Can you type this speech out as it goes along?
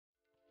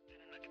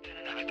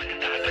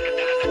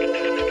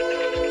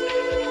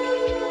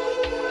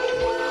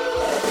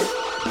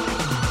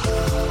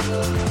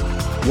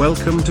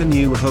Welcome to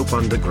New Hope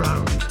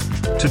Underground.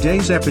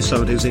 Today's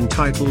episode is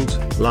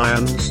entitled,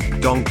 Lions,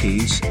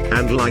 Donkeys,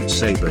 and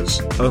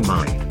Lightsabers, Oh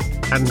My.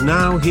 And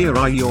now here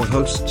are your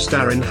hosts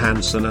Darren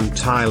Hanson and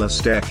Tyler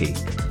Sterkey.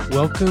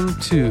 Welcome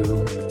to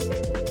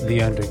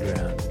the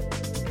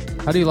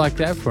Underground. How do you like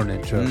that for an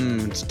intro?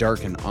 It's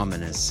dark and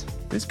ominous.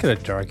 It's kind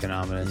of dark and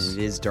ominous.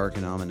 It is dark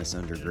and ominous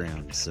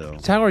underground, so...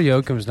 Tyler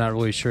Yoakum's not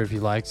really sure if he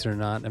likes it or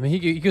not. I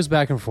mean, he goes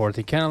back and forth.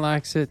 He kind of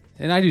likes it,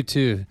 and I do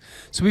too.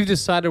 So we've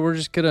decided we're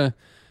just going to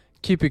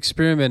keep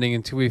experimenting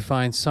until we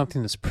find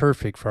something that's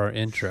perfect for our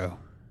intro.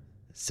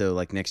 So,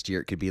 like, next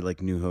year it could be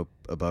like New Hope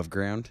Above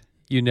Ground?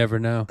 You never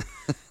know.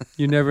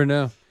 You never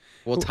know.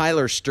 Well,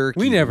 Tyler Sturkey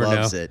We never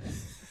loves know. it.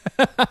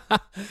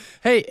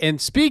 Hey, and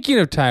speaking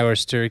of Tyler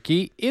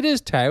Sturkey, it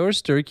is Tyler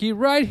Sturkey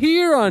right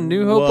here on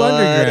New Hope What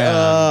Underground.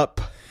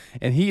 up?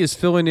 And he is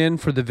filling in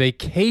for the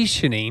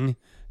vacationing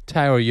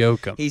Tyler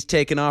Yoakum. He's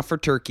taking off for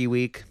Turkey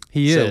Week.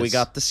 He So is. we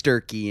got the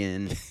Sturkey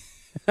in.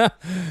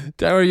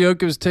 Tyler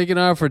Yoakum's taking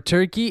off for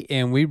Turkey,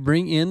 and we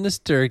bring in the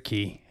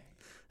Sturkey.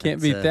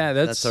 Can't beat that.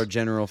 That's our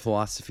general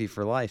philosophy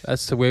for life.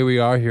 That's the way we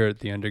are here at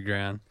the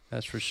Underground.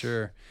 That's for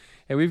sure.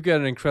 And we've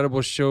got an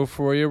incredible show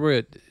for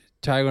you.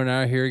 Tyler and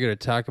I are here going to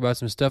talk about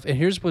some stuff. And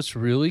here's what's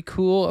really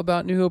cool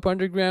about New Hope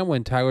Underground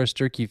when Tyler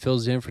Sturkey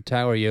fills in for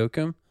Tyler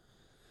Yoakum.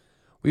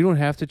 We don't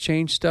have to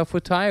change stuff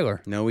with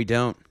Tyler. No, we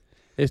don't.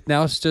 It's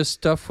just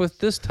stuff with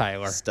this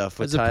Tyler. Stuff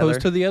with as Tyler?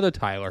 opposed to the other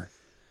Tyler.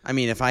 I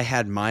mean, if I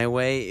had my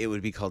way, it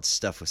would be called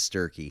Stuff with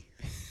Sturkey.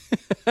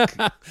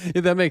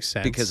 Yeah, that makes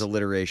sense. Because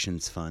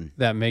alliteration's fun.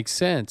 That makes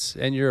sense.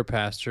 And you're a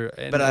pastor.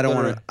 And But I don't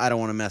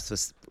want to mess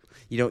with...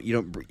 You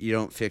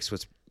don't fix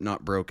what's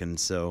not broken,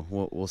 so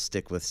we'll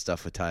stick with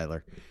Stuff with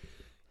Tyler.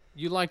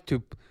 You like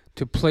to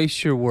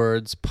place your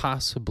words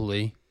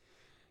possibly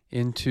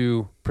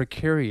into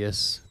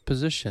precarious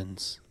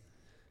positions,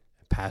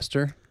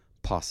 Pastor.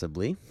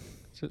 Possibly.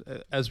 So,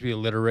 as we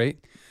alliterate.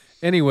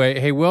 Anyway,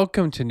 hey,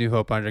 welcome to New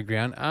Hope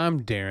Underground.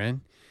 I'm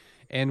Darren,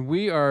 and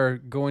we are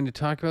going to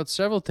talk about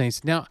several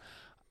things. Now,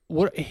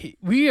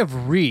 we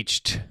have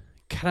reached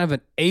kind of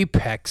an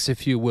apex,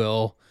 if you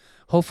will.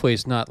 Hopefully,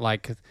 it's not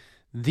like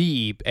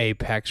the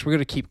apex. We're going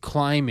to keep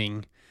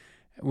climbing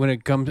when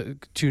it comes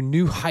to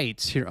new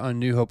heights here on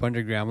New Hope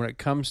Underground, when it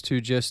comes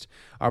to just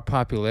our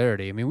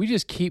popularity. I mean, we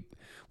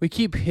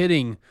keep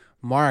hitting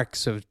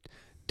marks of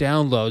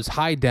downloads,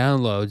 high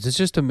downloads. It's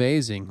just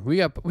amazing. We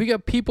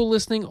got people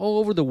listening all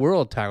over the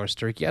world, Tyler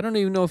Sturkey. I don't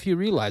even know if you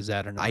realize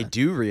that or not. I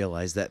do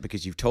realize that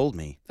because you've told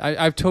me.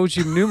 I've told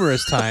you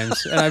numerous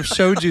times, and I've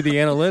showed you the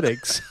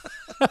analytics.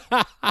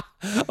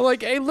 I'm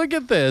like, hey, look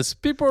at this.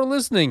 People are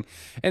listening.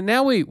 And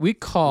now we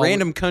call...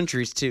 Random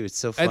countries, too. It's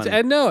so funny.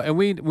 I know. And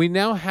we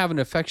now have an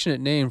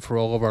affectionate name for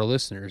all of our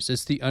listeners.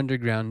 It's the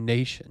Underground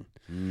Nation.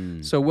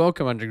 So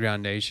welcome,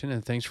 Underground Nation,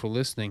 and thanks for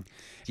listening.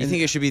 Do you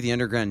think it should be the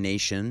Underground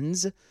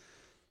Nations?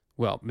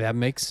 Well, that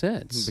makes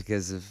sense.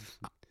 Because of...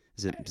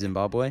 Is it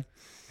Zimbabwe?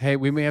 Hey,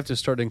 we may have to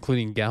start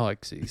including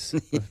galaxies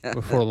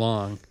before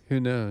long. Who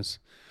knows?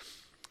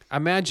 I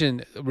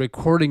imagine a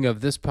recording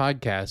of this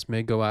podcast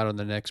may go out on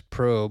the next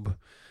probe,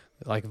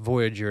 like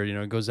Voyager,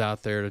 it goes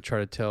out there to try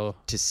to tell...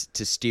 To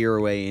steer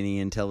away any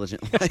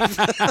intelligent life.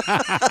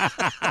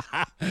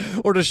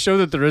 Or to show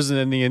that there isn't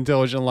any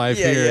intelligent life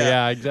here.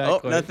 Yeah,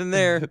 exactly. Oh, nothing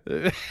there.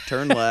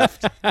 Turn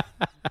left.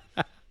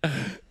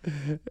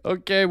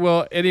 Okay,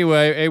 well,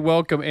 anyway, hey,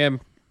 welcome.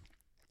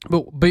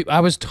 But I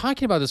was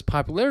talking about this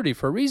popularity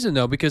for a reason,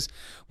 though, because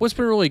what's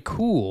been really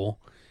cool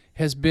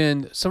has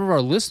been some of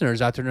our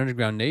listeners out there in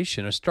Underground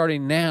Nation are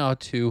starting now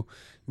to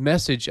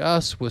message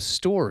us with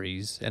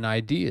stories and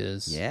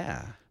ideas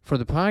for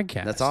the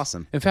podcast. That's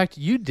awesome. In fact,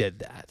 you did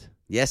that.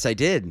 Yes, I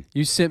did.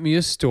 You sent me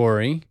a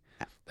story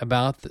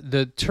about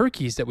the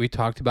turkeys that we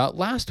talked about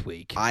last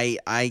week.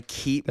 I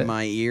keep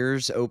my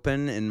ears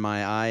open and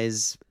my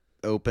eyes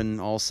open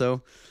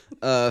also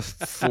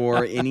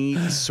for any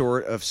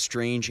sort of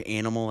strange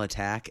animal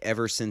attack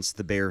ever since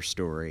the bear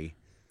story.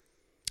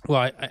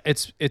 Well,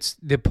 it's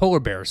the polar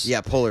bears.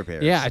 Yeah, polar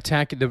bears. Yeah,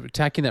 attacking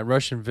that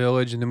Russian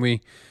village, and then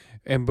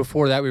and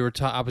before that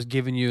I was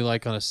giving you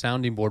like on a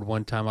sounding board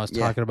one time. I was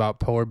talking about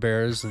polar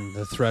bears and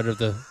the threat of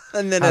the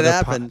and then it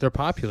happened. They're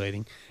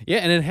populating. Yeah,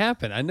 and it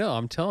happened. I know.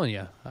 I'm telling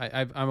you,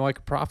 I'm like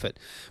a prophet.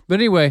 But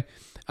anyway,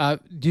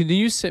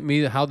 you sent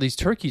me how these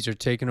turkeys are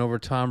taking over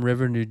Tom's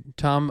River,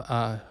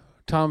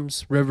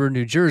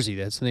 New Jersey.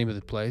 That's the name of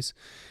the place,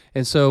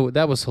 and so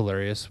that was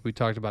hilarious. We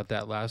talked about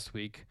that last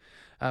week.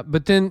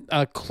 But then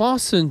the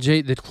Clausen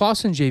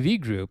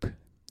JV group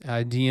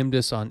DM'd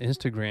us on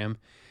Instagram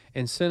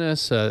and sent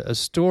us a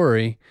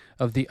story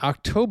of the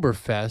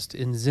Oktoberfest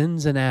in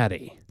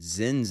Cincinnati.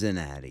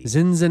 Cincinnati,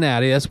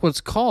 that's what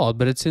it's called,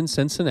 but it's in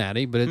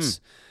Cincinnati. But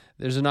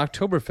there's an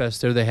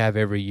Oktoberfest there they have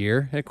every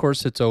year. And of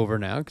course, it's over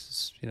now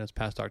because it's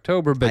past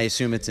October. But I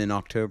assume it's in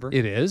October?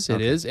 It is.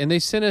 And they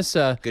sent us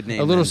a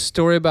little little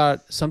story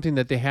about something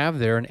that they have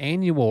there, an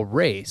annual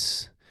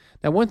race.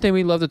 Now, one thing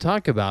we love to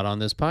talk about on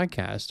this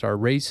podcast are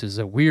races,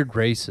 weird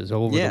races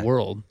all over the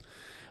world.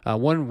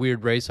 One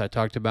weird race I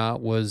talked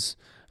about was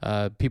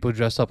people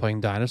dressed up like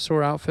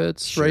dinosaur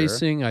outfits Sure.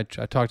 racing. I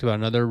talked about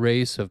another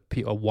race of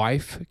a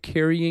wife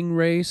carrying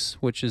race,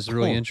 which is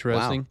really Cool.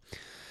 interesting.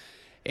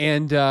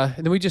 And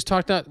then we just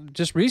talked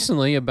just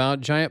recently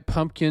about giant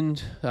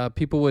pumpkins.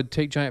 People would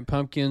take giant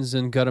pumpkins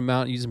and gut them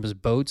out and use them as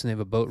boats, and they have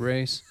a boat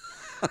race.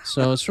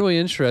 So it's really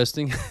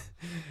interesting.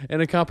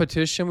 And a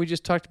competition, we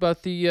just talked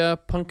about the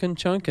Pumpkin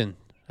Chunkin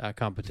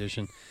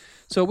competition.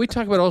 So we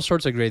talk about all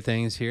sorts of great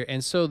things here.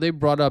 And so they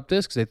brought up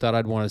this because they thought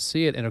I'd want to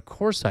see it. And of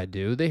course I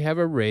do. They have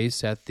a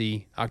race at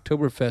the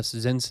Oktoberfest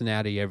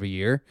Cincinnati every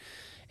year.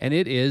 And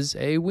it is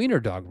a wiener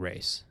dog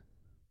race.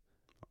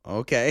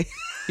 Okay.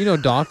 You know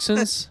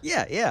dachshunds?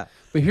 Yeah.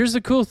 But here's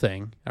the cool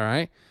thing, all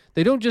right?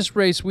 They don't just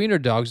race wiener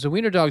dogs. The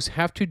wiener dogs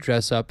have to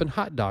dress up in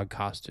hot dog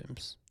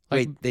costumes.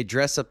 Wait, they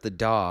dress up the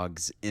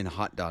dogs in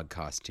hot dog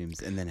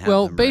costumes and then have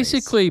them race.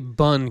 Basically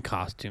bun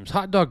costumes,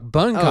 hot dog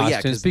bun Oh, yeah,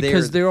 costumes 'cause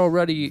because they're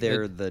already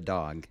They're the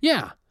dog.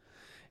 yeah,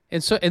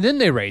 and then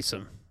they race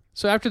them.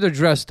 So after they're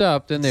dressed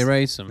up, then they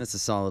race them. That's a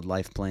solid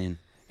life plan.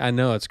 I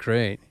know, it's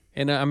great,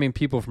 and I mean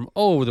people from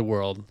all over the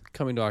world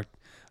coming to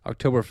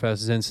Oktoberfest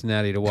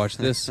Cincinnati to watch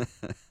this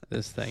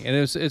thing, and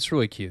it's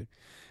really cute.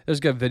 There's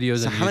got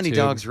videos So on YouTube. how many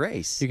dogs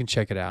race? You can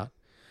check it out.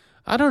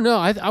 I don't know.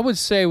 I would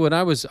say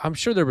I'm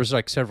sure there was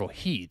like several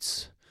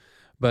heats,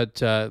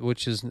 but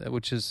which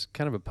is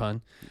kind of a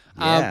pun.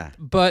 Yeah.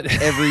 But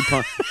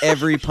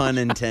every pun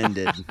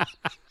intended.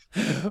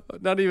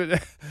 not even.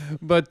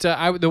 But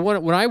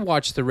when I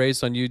watched the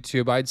race on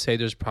YouTube, I'd say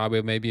there's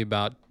probably maybe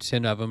about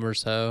 10 of them or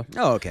so.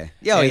 Oh, okay.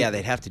 Yeah, And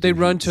they'd have to. They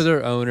run heats. to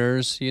their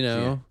owners, you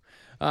know.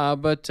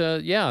 But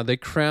they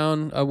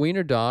crown a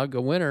wiener dog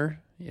a winner,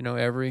 you know,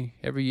 every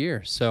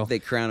year. So They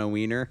crown a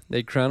wiener.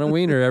 they crown a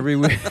wiener every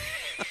week.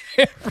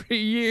 Every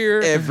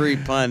year. Every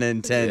pun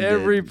intended.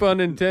 Every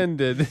pun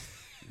intended.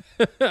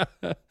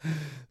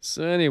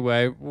 So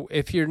anyway,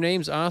 if your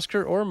name's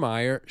Oscar or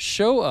Meyer,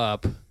 show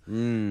up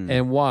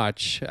and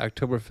watch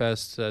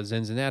Oktoberfest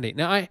Cincinnati.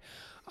 Now,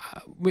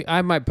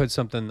 I might put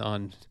something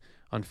on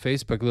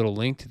Facebook, a little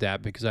link to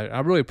that, because I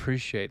really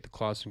appreciate the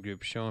Clausen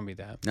Group showing me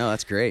that. No,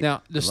 that's great.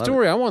 Now, the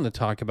story I want to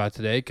talk about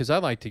today, because I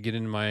like to get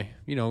into my,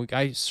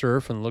 I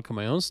surf and look at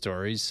my own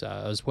stories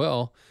as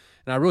well.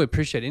 And I really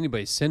appreciate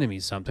anybody sending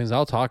me something. So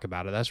I'll talk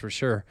about it, that's for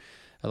sure.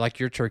 I like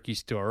your turkey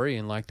story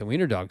and like the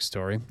wiener dog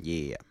story.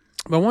 Yeah.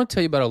 But I want to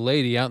tell you about a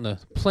lady out in the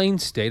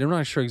Plains State. I'm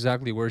not sure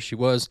exactly where she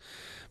was,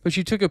 but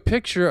she took a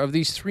picture of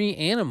these 3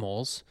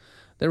 animals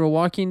that were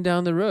walking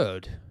down the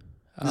road.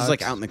 This is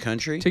like out in the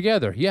country?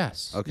 Together,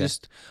 yes. Okay.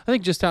 I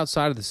think just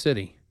outside of the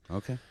city.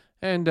 Okay.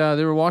 And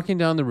they were walking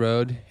down the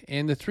road,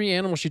 and the 3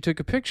 animals she took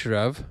a picture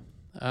of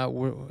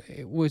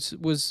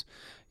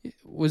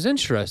was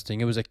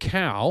interesting. It was a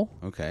cow.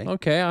 Okay.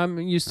 Okay, I'm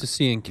used to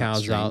seeing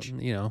cows out.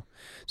 strange.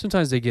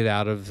 Sometimes they get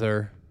out of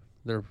their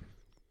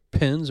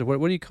pens, or what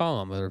do you call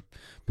them? Their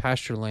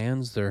pasture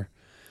lands, their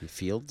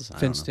Fields? I don't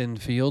fenced-in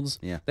fields.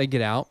 Yeah. They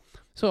get out.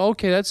 So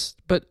okay,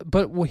 but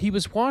he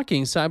was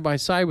walking side by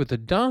side with a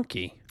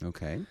donkey. know.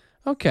 Okay.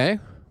 Okay,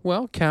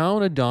 well, cow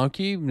and a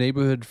donkey,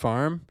 neighborhood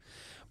farm.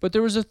 But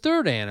there was a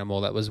third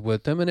animal that was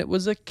with them, and it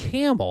was a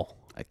camel.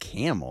 A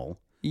camel?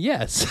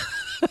 Yes.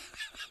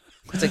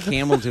 What's a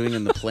camel doing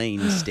in the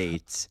Plains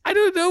States? I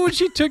don't know when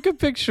she took a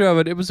picture of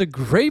it. It was a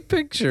great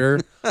picture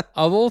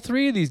of all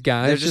 3 of these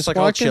guys. They're just like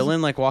all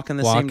chilling, like walking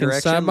the same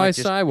direction? Side by like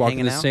just side, walking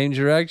hanging the out? same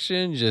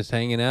direction, just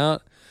hanging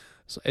out.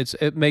 So it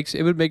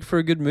would make for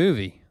a good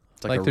movie.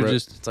 It's like, they're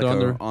it's like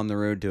they're on the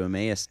road to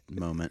Emmaus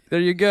moment. There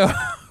you go.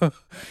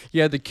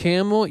 You had the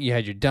camel, you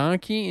had your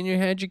donkey, and you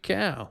had your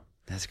cow.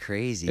 That's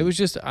crazy. It was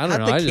just, I don't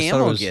know. How'd I the just thought it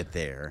camel was, get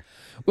there?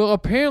 Well,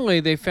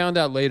 apparently they found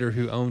out later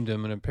who owned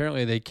them, and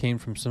apparently they came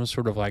from some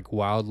sort of like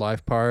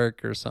wildlife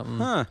park or something.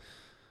 Huh.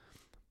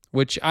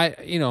 Which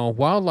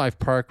wildlife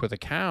park with a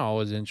cow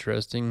is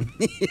interesting,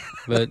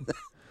 but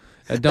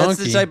a donkey. That's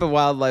the type of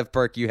wildlife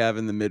park you have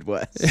in the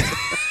Midwest.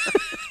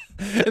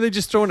 And they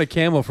just throw in a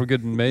camel for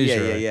good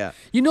measure. Yeah.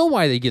 You know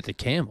why they get the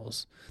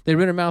camels? They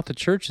rent them out to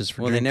churches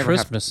for Well, during they never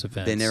Christmas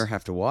events. They never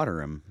have to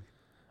water them.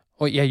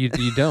 Oh yeah, you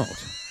don't.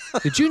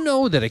 Did you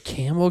know that a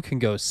camel can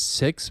go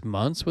 6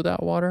 months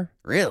without water?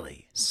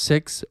 Really?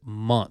 6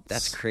 months.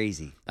 That's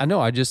crazy. I know.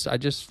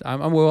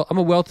 I'm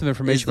a wealth of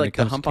information. Is when like it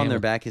comes the hump to on their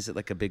camel. back? Is it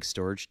like a big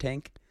storage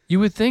tank? You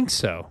would think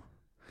so.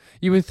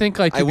 You would think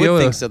like I you'd be would able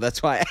think to, so.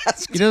 That's why I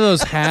asked. You know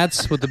those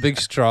hats with the big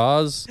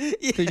straws?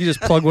 You just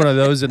plug one of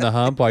those in the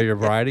hump while you're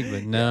riding,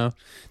 but no.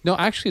 No,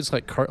 actually it's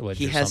like cartilage.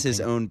 He or has his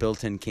something. own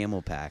built-in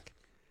camel pack.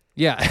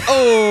 Yeah.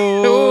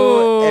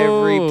 Oh,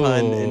 every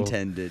pun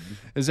intended.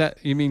 Is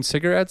that, you mean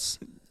cigarettes?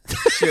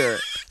 Sure.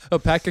 A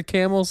pack of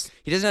camels?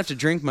 He doesn't have to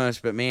drink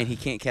much, but man, he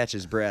can't catch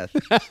his breath.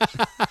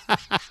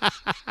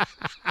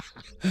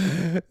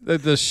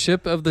 The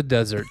ship of the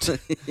desert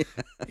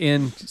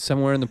in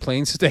somewhere in the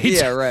Plains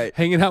States. Yeah, right.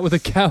 Hanging out with a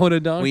cow and a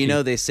donkey. Well, you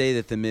know, they say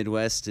that the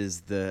Midwest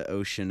is the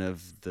ocean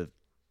of the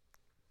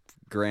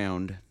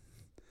ground.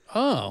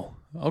 Oh,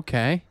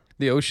 okay.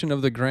 The ocean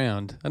of the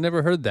ground. I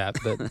never heard that,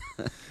 but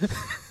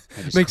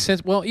makes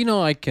sense. Well,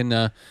 like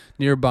in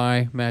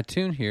nearby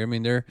Mattoon here, I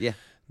mean,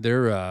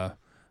 their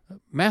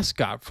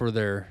mascot for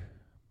their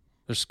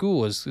Their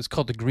school is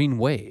called the Green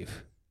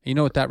Wave. You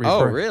know what that refers?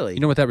 Oh, really? You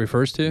know what that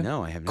refers to?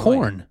 No, I have no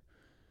corn. idea.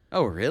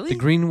 Oh, really? The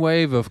green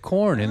wave of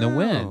corn in the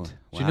wind.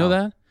 Did you know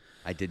wow. that?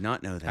 I did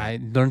not know that. I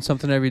learn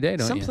something every day,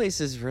 don't Some you?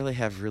 places really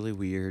have really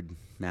weird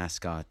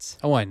mascots.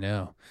 Oh, I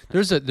know.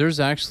 There's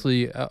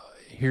actually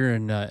here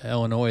in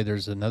Illinois.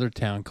 There's another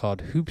town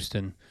called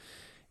Hoopeston,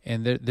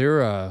 and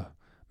their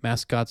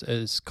mascot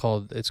is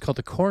called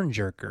the Corn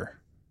Jerker.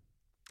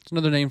 It's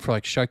another name for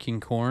like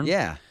shucking corn.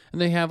 Yeah. And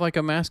they have like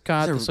a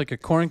mascot that's like a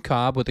corn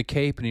cob with a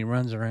cape, and he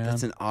runs around.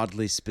 That's an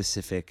oddly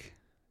specific.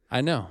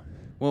 I know.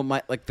 Well,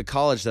 the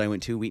college that I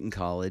went to, Wheaton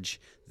College,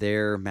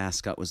 their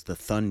mascot was the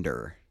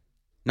Thunder.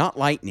 Not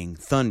lightning,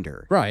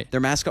 thunder. Right. Their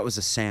mascot was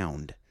a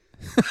sound.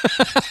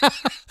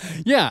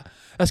 Yeah.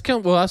 That's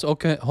that's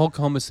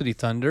Oklahoma City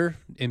Thunder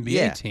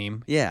NBA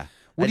team. Yeah.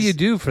 What do you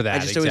do for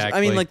that exactly?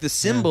 Always, the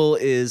symbol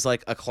is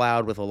like a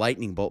cloud with a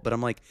lightning bolt, but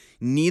I'm like,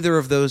 neither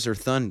of those are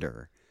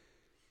thunder.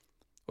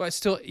 Well, it's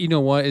still, you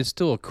know what? It's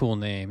still a cool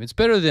name. It's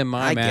better than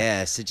I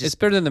guess. It's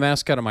better than the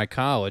mascot of my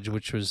college,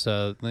 which was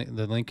the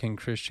Lincoln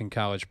Christian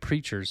College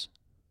Preachers.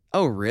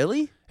 Oh,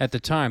 really? At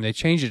the time, they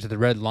changed it to the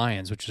Red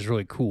Lions, which is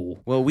really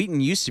cool. Well, Wheaton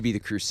used to be the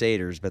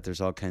Crusaders, but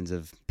there's all kinds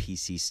of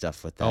PC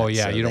stuff with that. Oh,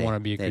 yeah, so you don't want to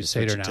be a they had to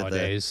switch Crusader it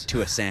nowadays.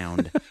 to a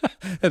sound.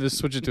 Had to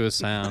switch it to a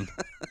sound.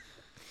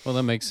 Well,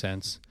 that makes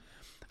sense.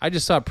 I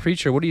just saw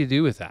Preacher. What do you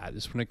do with that?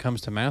 Just when it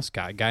comes to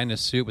mascot, guy in a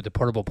suit with a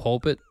portable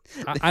pulpit.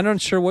 I'm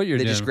not sure what you're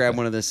doing. They just grab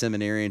one of the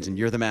seminarians and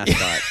you're the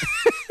mascot.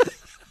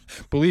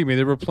 Believe me,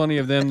 there were plenty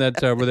of them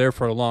that were there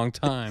for a long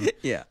time.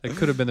 Yeah. It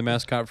could have been the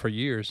mascot for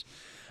years.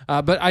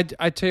 But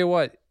I tell you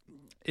what,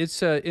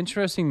 it's an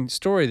interesting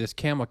story, this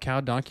camel,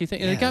 cow, donkey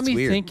thing. And Yeah, it got it's me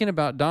weird. thinking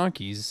about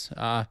donkeys.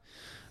 I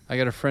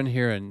got a friend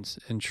here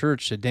in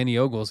church, Danny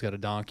Ogle's got a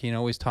donkey, and I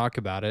always talk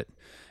about it.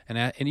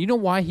 And you know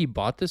why he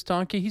bought this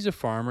donkey? He's a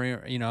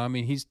farmer. You know, I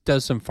mean, he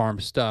does some farm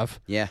stuff.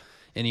 Yeah.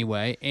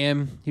 Anyway,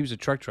 and he was a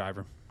truck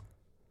driver.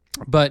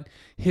 But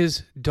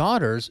his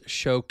daughters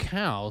show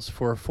cows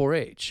for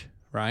 4-H,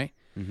 right?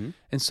 Mm-hmm.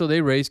 And so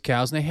they raise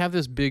cows, and they have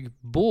this big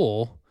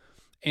bull,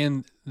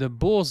 and the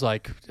bull's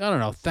like, I don't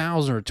know,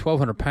 1,000 or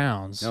 1,200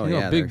 pounds. Oh, you know,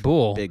 yeah. big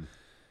bull. Big.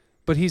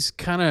 But he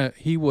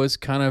was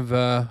kind of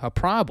a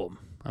problem.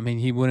 I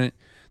mean,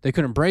 they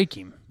couldn't break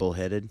him.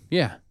 Bullheaded.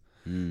 Yeah.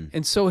 Mm.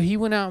 And so he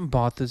went out and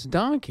bought this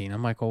donkey. And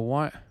I'm like, well,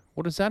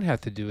 what does that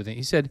have to do with it?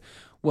 He said,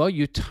 well,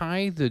 you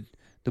tie the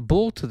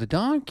bull to the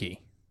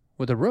donkey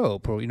with a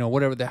rope or, you know,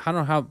 whatever. I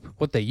don't know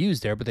what they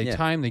use there, but they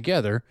tie them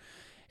together.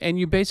 And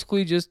you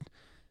basically just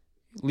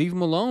leave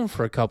them alone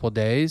for a couple of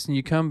days, and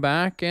you come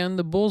back, and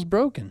the bull's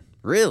broken.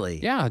 Really?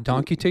 Yeah, a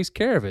donkey takes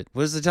care of it.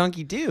 What does the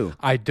donkey do?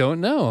 I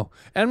don't know.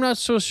 And I'm not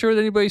so sure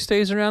that anybody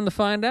stays around to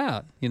find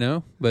out, you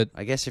know? But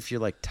I guess if you're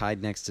like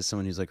tied next to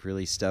someone who's like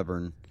really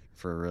stubborn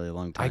for a really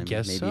long time, I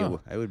guess maybe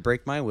so. I would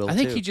break my will I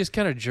think too. he just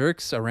kind of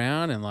jerks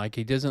around, and like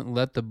he doesn't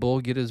let the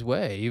bull get his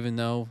way, even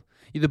though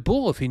the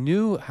bull, if he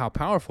knew how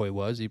powerful he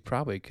was, he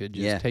probably could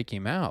just take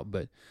him out.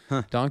 But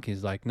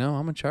donkey's like, no,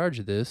 I'm in charge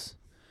of this.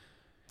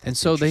 And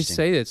so they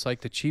say it's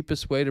like the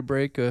cheapest way to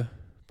break a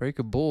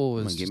bull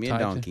is Give me tied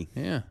a donkey.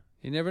 Yeah,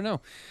 you never know.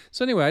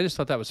 So anyway, I just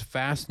thought that was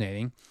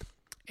fascinating.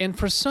 And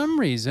for some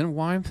reason,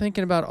 while I'm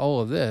thinking about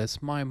all of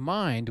this, my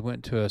mind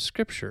went to a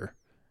scripture.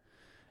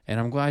 And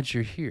I'm glad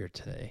you're here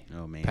today,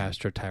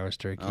 Pastor Tyler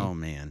Sturkey. Oh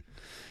man,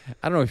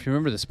 I don't know if you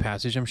remember this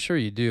passage. I'm sure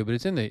you do, but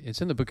it's in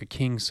the Book of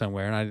Kings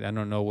somewhere, and I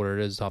don't know what it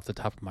is off the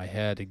top of my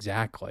head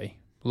exactly.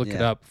 Look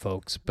it up,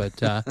 folks.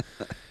 But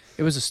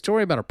it was a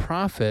story about a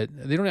prophet.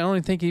 I don't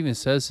even think he even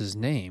says his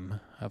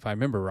name, if I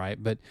remember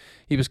right. But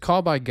he was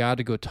called by God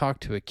to go talk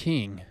to a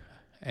king,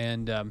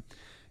 and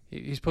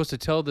he's supposed to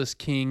tell this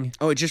king.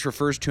 Oh, it just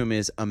refers to him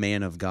as a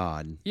man of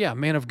God. Yeah,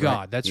 man of God.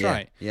 Right. That's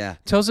right. Yeah.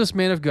 Tells this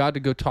man of God to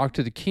go talk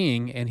to the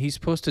king, and he's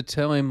supposed to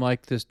tell him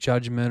like this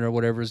judgment or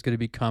whatever is going to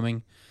be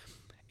coming.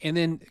 And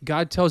then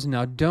God tells him,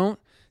 now don't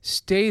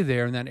stay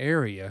there in that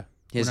area.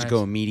 He has to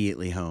go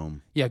immediately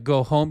home. Yeah,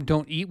 go home.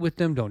 Don't eat with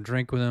them. Don't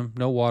drink with them.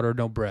 No water,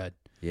 no bread.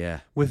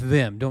 Yeah. With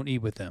them. Don't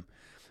eat with them.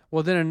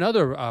 Well, then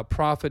another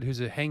prophet who's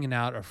hanging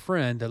out, a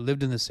friend that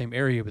lived in the same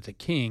area with the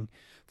king,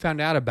 found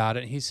out about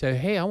it, and he said,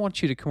 hey, I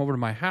want you to come over to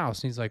my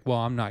house. And he's like, well,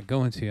 I'm not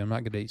going to. I'm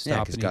not going to stop.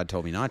 Yeah, because God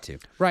told me not to.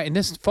 Right, and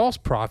this false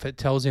prophet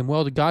tells him,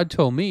 well, God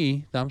told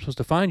me that I'm supposed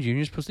to find you, and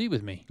you're supposed to eat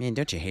with me. Man,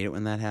 don't you hate it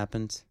when that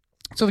happens?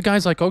 So the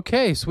guy's like,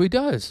 okay, so he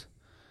does.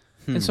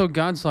 And so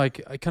God's like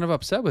kind of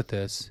upset with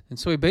this. And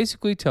so he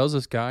basically tells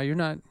this guy, you're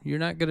not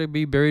going to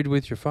be buried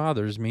with your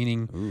fathers,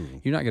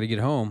 meaning you're not going to get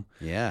home.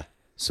 Yeah.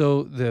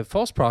 So the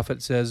false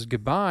prophet says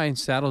goodbye and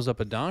saddles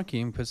up a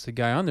donkey and puts the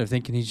guy on there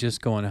thinking he's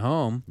just going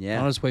home. Yeah.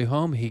 On his way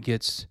home, he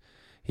gets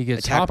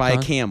attacked by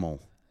a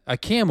camel. A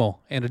camel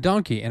and a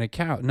donkey and a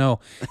cow. No,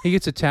 he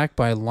gets attacked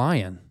by a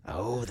lion.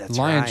 Oh, that's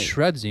Lion right.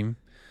 shreds him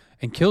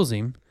and kills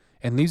him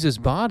and leaves his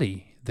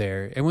body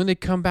there. And when they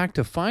come back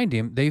to find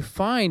him, they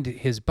find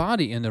his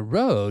body in the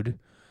road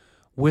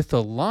with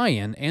the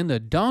lion and the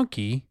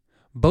donkey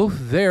both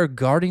there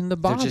guarding the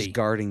body. They're just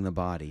guarding the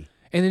body.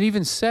 And it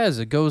even says,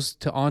 it goes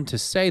on to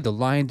say the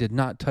lion did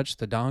not touch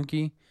the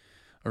donkey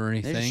or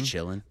anything. They're just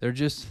chilling. They're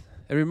just,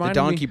 It reminded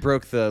The donkey me.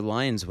 broke the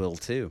lion's will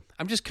too.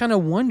 I'm just kind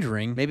of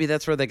wondering. Maybe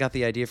that's where they got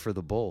the idea for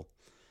the bull.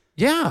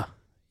 Yeah.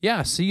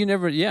 So you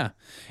never. Yeah,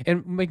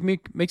 and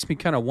makes me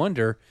kind of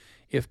wonder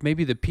if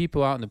maybe the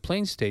people out in the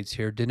plain states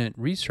here didn't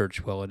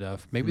research well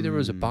enough. Maybe there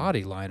was a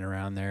body lying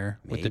around there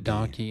with the Maybe.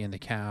 donkey and the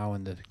cow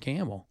and the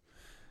camel.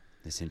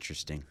 That's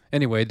interesting.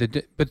 Anyway,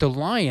 but the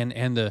lion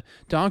and the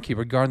donkey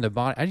were guarding the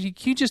body.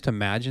 Can you just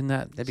imagine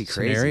that That'd be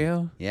crazy.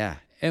 scenario? Yeah.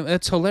 And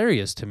that's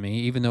hilarious to me,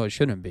 even though it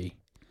shouldn't be,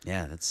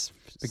 Yeah, that's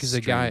because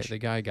strange. the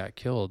guy got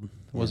killed. It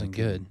wasn't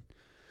okay. good.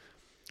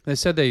 They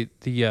said the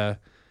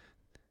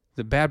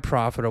bad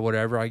prophet or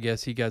whatever, I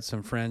guess he got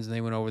some friends and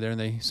they went over there and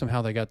they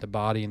got the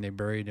body and they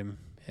buried him.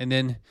 And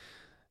then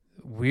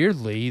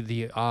weirdly,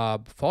 the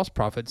false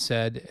prophet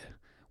said,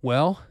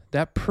 "Well,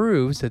 that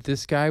proves that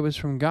this guy was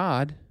from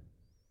God."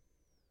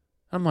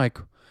 I'm like,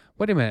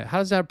 wait a minute, how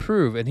does that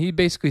prove? And he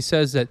basically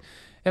says that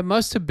he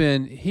must have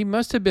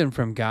been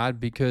from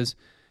God because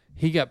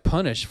he got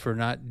punished for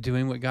not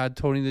doing what God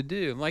told him to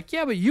do. I'm like,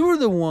 yeah, but you were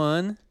the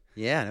one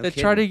Yeah, no that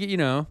kidding. tried to get,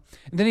 And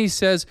then he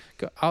says,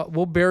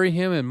 we'll bury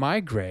him in my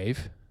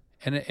grave.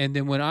 And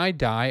then when I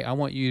die, I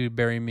want you to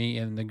bury me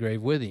in the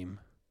grave with him.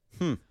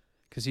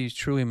 Because he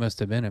truly must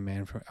have been a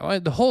man from.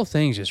 The whole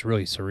thing's just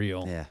really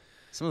surreal. Yeah.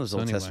 Some of those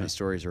Old Testament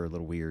stories are a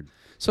little weird.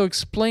 So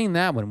explain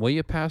that one, will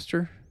you,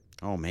 Pastor?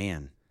 Oh,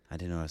 man. I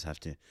didn't know I was have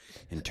to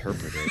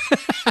interpret it.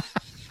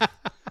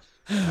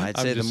 I'd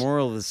say the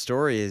moral of the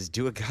story is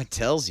do what God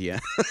tells you.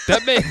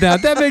 That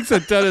makes a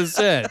ton of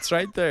sense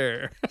right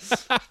there.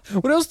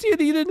 What else do you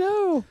need to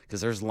know?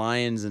 Because there's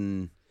lions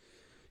and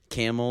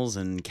camels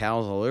and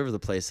cows all over the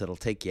place that'll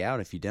take you out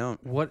if you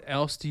don't. What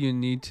else do you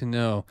need to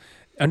know?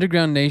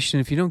 Underground Nation,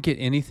 if you don't get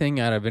anything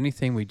out of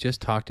anything we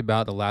just talked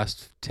about the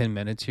last 10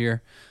 minutes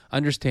here,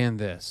 understand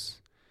this,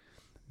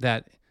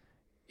 that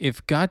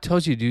if God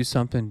tells you to do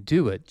something,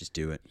 do it. Just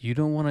do it. You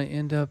don't want to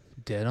end up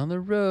dead on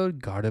the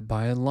road, guarded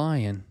by a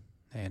lion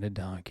and a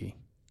donkey.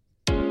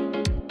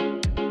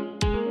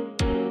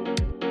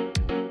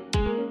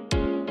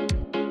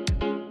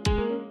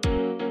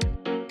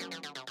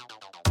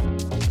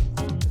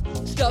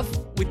 Stuff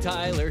with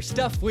Tyler,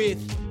 stuff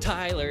with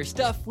Tyler,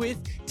 stuff with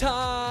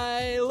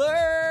Tyler.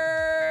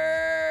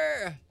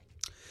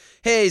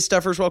 Hey,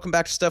 Stuffers, welcome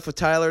back to Stuff with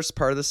Tyler. It's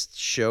part of this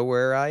show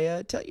where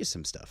I tell you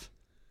some stuff.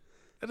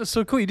 That is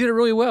so cool. You did it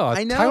really well.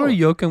 I know. Tyler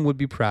Yoakum would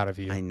be proud of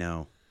you. I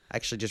know. I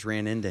actually just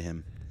ran into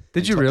him.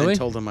 Did you really? I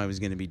told him I was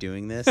going to be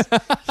doing this.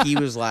 He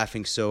was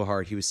laughing so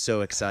hard. He was so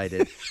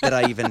excited that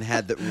I even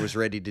was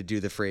ready to do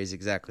the phrase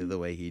exactly the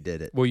way he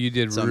did it. Well, you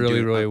did So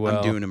really well.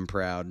 I'm doing him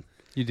proud.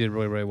 You did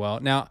really, really well.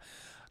 Now,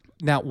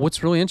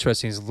 what's really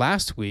interesting is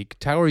last week,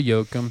 Tyler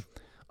Yoakum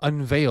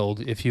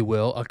unveiled, if you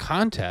will, a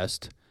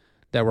contest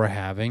that we're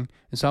having.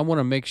 And so I want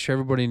to make sure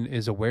everybody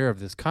is aware of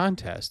this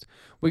contest.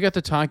 We got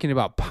to talking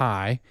about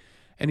pie,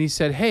 and he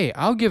said, hey,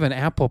 I'll give an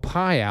apple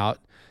pie out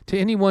to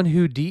anyone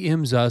who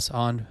DMs us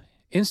on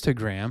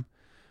Instagram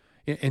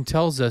and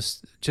tells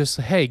us just,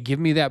 hey, give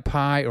me that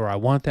pie, or I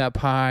want that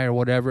pie, or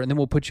whatever, and then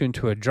we'll put you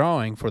into a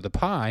drawing for the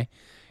pie,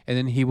 and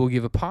then he will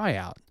give a pie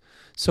out.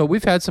 So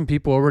we've had some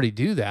people already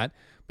do that,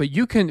 but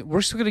we're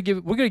going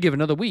to give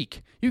another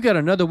week. You got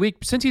another week.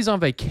 Since he's on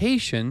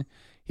vacation,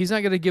 he's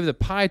not going to give the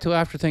pie till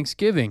after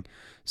Thanksgiving.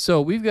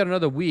 So we've got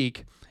another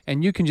week,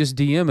 and you can just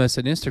DM us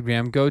at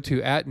Instagram, go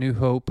to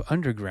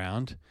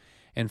 @NewHopeUnderground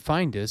and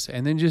find us,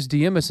 and then just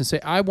DM us and say,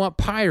 I want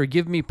pie, or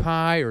give me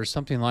pie, or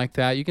something like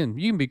that. You can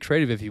be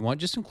creative if you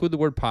want. Just include the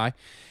word pie,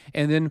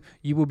 and then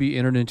you will be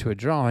entered into a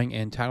drawing,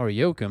 and Tyler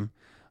Yoakum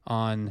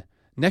on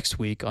next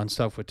week on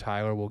Stuff with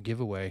Tyler will give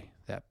away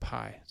that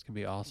pie. It's going to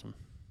be awesome.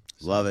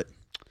 Love it.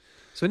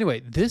 So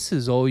anyway, this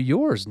is all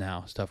yours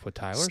now, Stuff with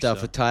Tyler.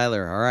 Stuff with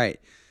Tyler. All right.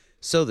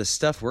 So the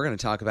stuff we're going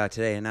to talk about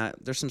today, and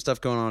there's some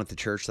stuff going on at the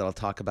church that I'll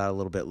talk about a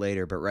little bit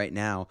later, but right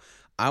now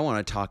I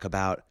want to talk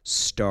about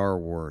Star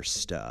Wars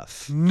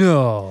stuff.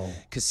 No.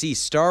 Because see,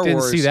 Star Didn't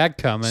Wars... see that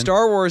coming.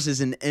 Star Wars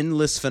is an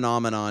endless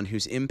phenomenon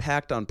whose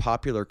impact on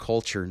popular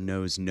culture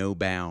knows no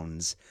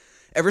bounds.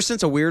 Ever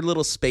since a weird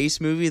little space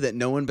movie that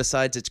no one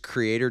besides its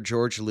creator,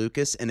 George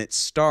Lucas, and its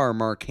star,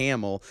 Mark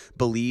Hamill,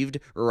 believed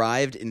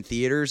arrived in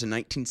theaters in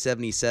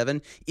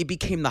 1977, it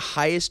became the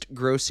highest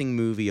grossing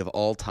movie of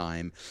all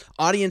time.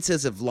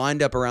 Audiences have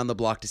lined up around the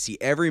block to see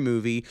every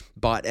movie,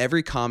 bought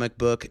every comic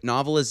book,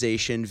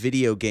 novelization,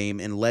 video game,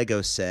 and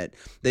Lego set.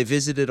 They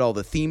visited all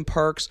the theme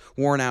parks,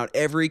 worn out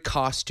every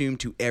costume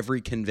to every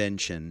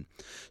convention.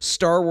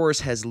 Star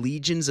Wars has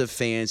legions of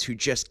fans who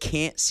just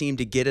can't seem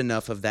to get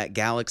enough of that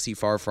galaxy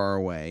far, far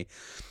away.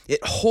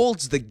 It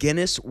holds the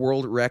Guinness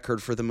World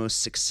Record for the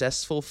most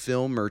successful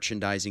film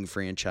merchandising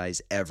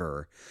franchise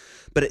ever.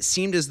 But it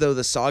seemed as though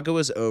the saga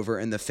was over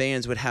and the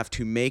fans would have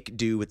to make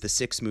do with the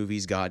 6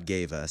 movies God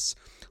gave us.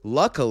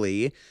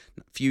 Luckily,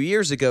 a few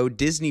years ago,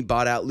 Disney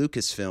bought out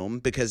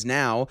Lucasfilm because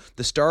now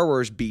the Star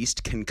Wars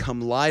beast can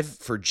come live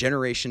for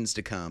generations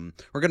to come.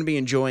 We're going to be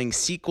enjoying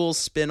sequels,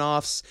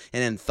 spin-offs,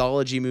 and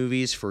anthology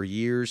movies for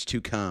years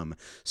to come.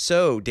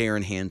 So,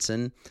 Darren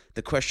Hansen,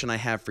 the question I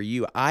have for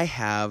you, I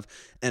have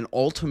an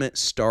ultimate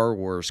Star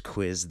Wars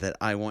quiz that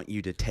I want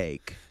you to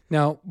take.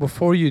 Now,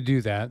 before you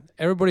do that,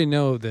 everybody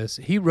know this.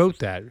 He wrote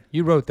that.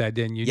 You wrote that,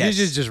 didn't you? Yes.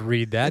 You just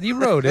read that. He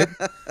wrote it.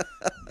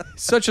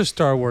 Such a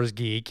Star Wars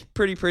geek.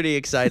 Pretty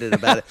excited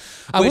about it.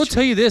 I will Which-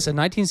 tell you this. In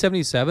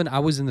 1977, I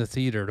was in the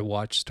theater to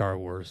watch Star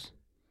Wars.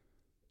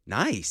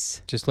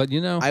 Nice. Just let you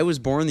know. I was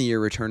born the year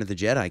Return of the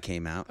Jedi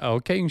came out.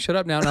 Okay, you can shut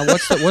up now. Now,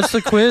 what's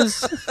the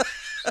quiz?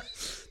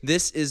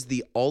 This is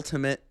the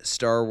ultimate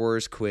Star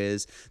Wars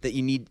quiz that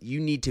you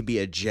need to be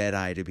a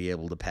Jedi to be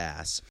able to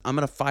pass. I'm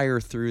going to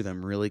fire through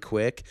them really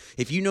quick.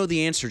 If you know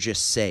the answer,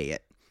 just say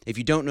it. If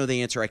you don't know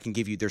the answer, I can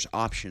give you, there's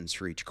options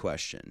for each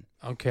question.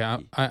 Okay,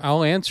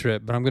 I'll answer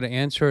it, but I'm going to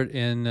answer it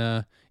in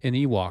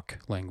Ewok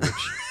language.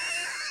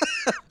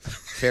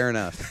 Fair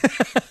enough.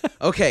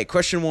 Okay,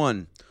 question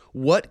 1.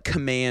 What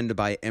command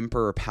by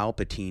Emperor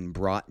Palpatine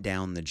brought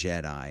down the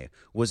Jedi?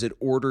 Was it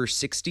Order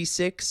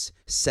 66,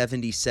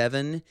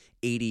 77,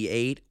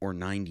 88, or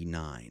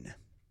 99?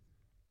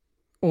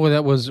 Oh,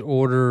 that was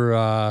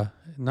Order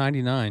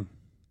 99.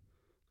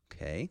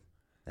 Okay,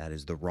 that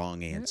is the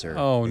wrong answer.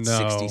 Oh, It's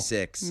no.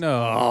 66.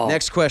 No.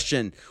 Next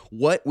question.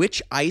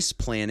 Which ice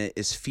planet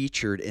is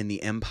featured in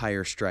The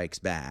Empire Strikes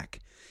Back?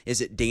 Is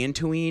it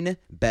Dantooine,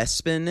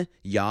 Bespin,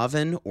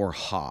 Yavin, or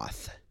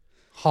Hoth?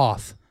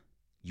 Hoth.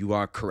 You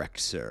are correct,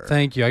 sir.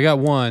 Thank you. I got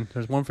one.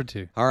 There's one for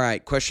two. All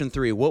right, question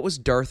 3. What was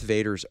Darth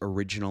Vader's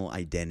original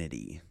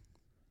identity?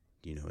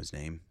 Do you know his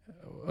name?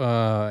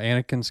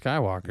 Anakin You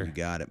Skywalker.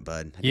 got it,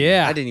 bud.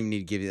 Yeah. I didn't even need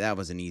to give you that.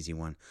 Was an easy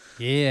one.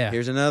 Yeah.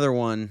 Here's another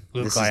one.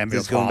 Luke, this I is, am this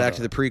your is going back to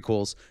father. the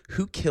prequels.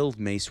 Who killed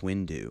Mace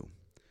Windu?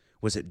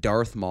 Was it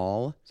Darth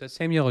Maul? Is that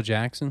Samuel L.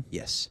 Jackson?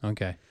 Yes.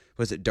 Okay.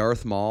 Was it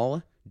Darth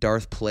Maul,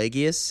 Darth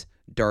Plagueis,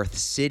 Darth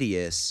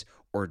Sidious,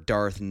 or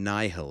Darth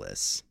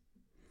Nihilus?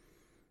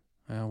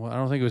 Well, I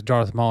don't think it was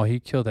Darth Maul. He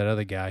killed that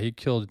other guy. He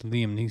killed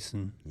Liam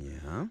Neeson.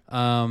 Yeah.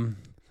 I'm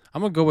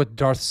gonna go with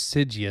Darth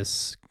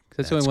Sidious.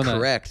 That's the That's only one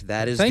correct.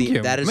 That is Thank the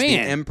you. that is the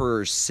Man.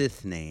 Emperor's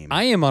Sith name.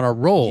 I am on a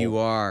roll. You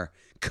are.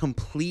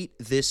 Complete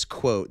this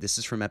quote. This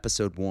is from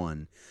episode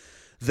 1.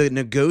 The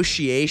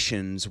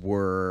negotiations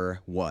were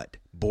what?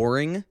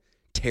 Boring,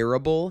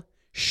 terrible,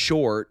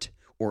 short,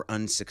 or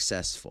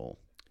unsuccessful?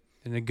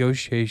 The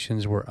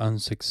negotiations were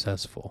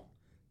unsuccessful.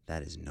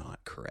 That is not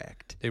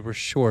correct. They were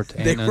short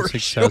and They were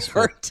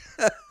unsuccessful. short.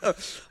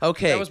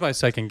 Okay. That was my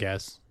second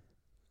guess.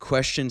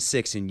 Question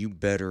 6, and you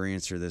better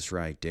answer this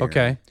right, Darren.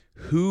 Okay.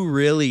 Who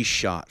really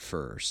shot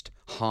first,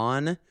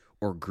 Han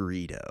or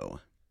Greedo?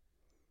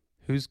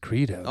 Who's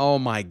Greedo? Oh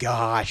my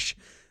gosh.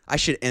 I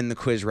should end the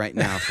quiz right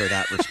now for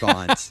that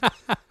response.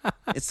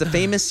 It's the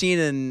famous scene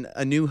in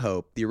A New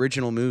Hope, the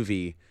original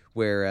movie,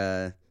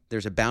 where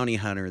there's a bounty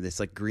hunter, this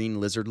like green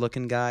lizard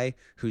looking guy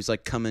who's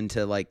like coming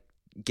to like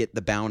get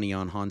the bounty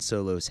on Han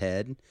Solo's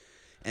head.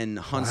 And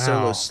Han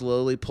Solo Wow.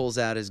 slowly pulls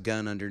out his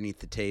gun underneath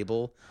the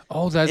table.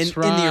 Oh, that's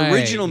right. In the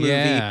original movie,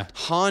 Yeah.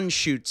 Han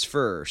shoots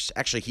first.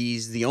 Actually,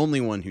 he's the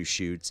only one who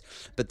shoots.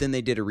 But then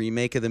they did a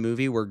remake of the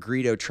movie where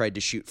Greedo tried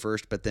to shoot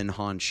first, but then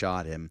Han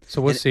shot him. So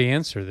what's the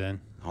answer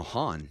then? Oh,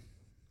 Han.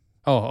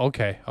 Oh,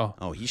 okay. Oh,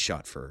 Oh, he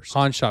shot first.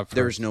 Han shot first.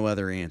 There's no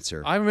other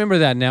answer. I remember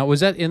that now. Was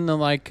that in the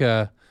like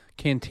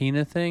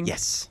cantina thing?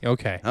 Yes.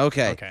 Okay.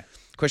 Okay. Okay.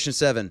 Question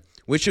 7.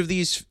 Which of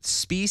these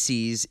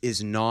species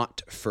is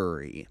not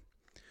furry?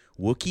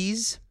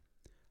 Wookiees,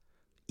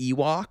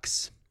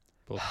 Ewoks,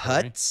 Both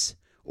furry. Hutts,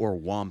 or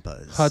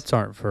Wampas? Huts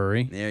aren't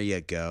furry. There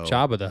you go.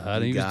 Jabba the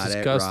Hutt. You He was got it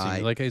disgusting.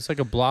 right. Like it's like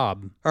a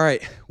blob. All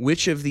right.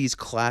 Which of these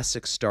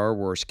classic Star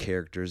Wars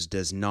characters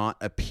does not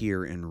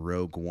appear in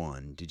Rogue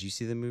One? Did you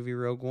see the movie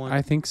Rogue One?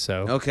 I think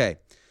so. Okay.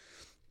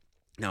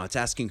 Now it's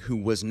asking who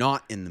was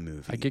not in the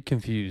movie. I get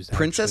confused.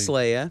 Princess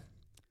actually. Leia,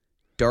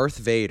 Darth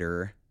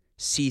Vader,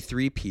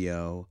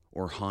 C-3PO,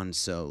 or Han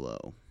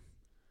Solo?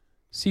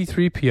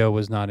 C-3PO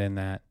was not in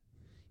that.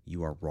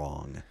 You are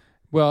wrong.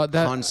 Well,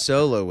 that Han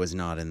Solo was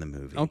not in the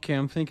movie. okay.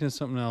 I'm thinking of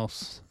something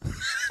else.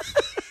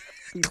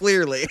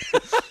 Clearly.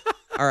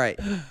 All right.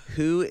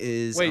 Who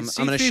is? Wait,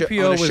 I'm gonna show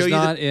C-3PO was you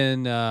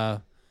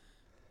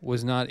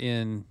not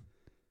in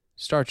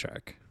Star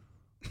Trek.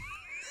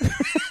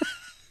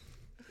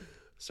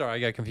 Sorry, I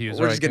got confused.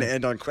 We're All just right, gonna go.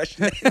 end on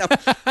question. No.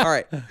 All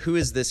right. Who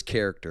is this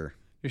character?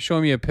 You're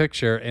showing me a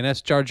picture, and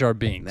that's Jar Jar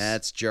Binks.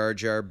 That's Jar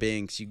Jar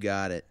Binks. You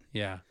got it.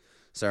 yeah.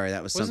 Sorry,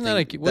 that was Wasn't something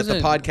that a- that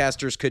the wasn't-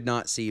 podcasters could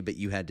not see, but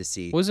you had to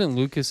see. Wasn't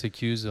Lucas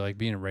accused of like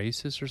being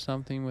racist or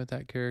something with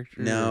that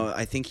character? No, Or-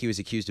 I think he was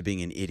accused of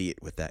being an idiot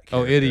with that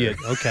Oh, character. idiot.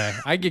 Okay,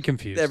 I get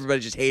confused. Everybody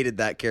just hated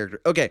that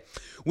character. Okay,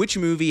 which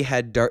movie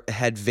had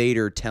had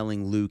Vader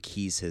telling Luke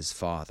he's his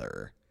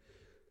father?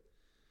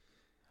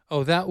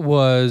 Oh, that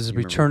was You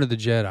Return of the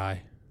Jedi.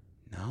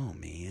 No,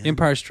 man.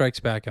 Empire Strikes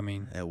Back. I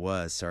mean, It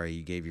was. Sorry,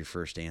 you gave your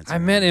first answer. I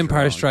meant It was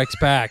Empire wrong. Strikes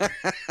Back.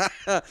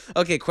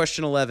 Okay,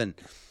 question 11.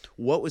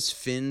 What was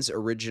Finn's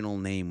original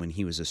name when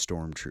he was a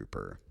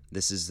stormtrooper?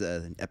 This is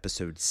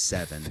episode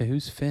 7.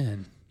 Who's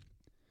Finn?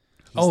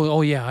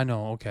 Oh, yeah, I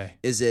know. Okay.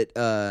 Is it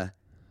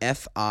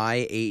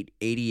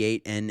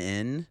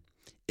FI-88NN?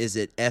 Is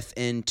it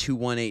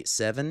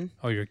FN-2187?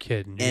 Oh, you're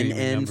kidding. You're giving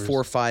me numbers.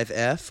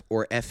 NN-45F?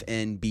 Or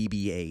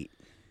FNBB-8?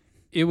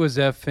 It was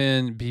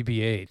FN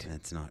BB-8,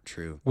 That's not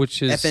true.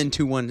 which is FN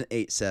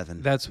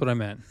 2187. That's what I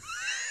meant.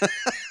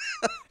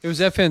 It was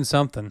FN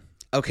something.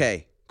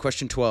 Okay,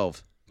 question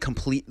 12.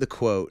 Complete the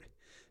quote.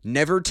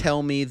 Never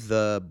tell me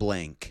the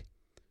blank.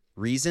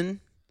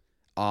 Reason,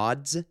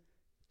 odds,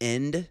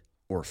 end,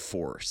 or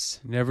force.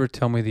 Never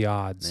tell me the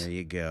odds. There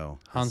you go.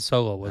 Han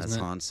Solo, wasn't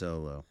That's it? Han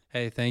Solo.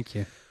 Hey, thank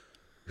you.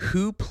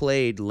 Who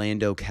played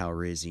Lando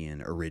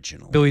Calrissian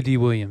originally? Billy D.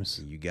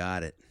 Williams. You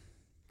got it.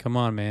 Come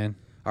on, man.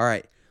 All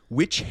right.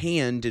 Which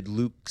hand did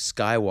Luke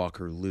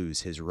Skywalker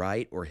lose, his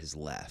right or his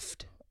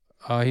left?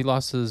 He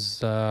lost his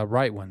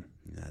right one.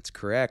 That's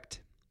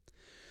correct.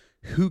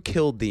 Who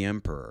killed the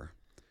Emperor?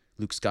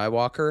 Luke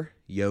Skywalker,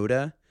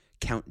 Yoda,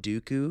 Count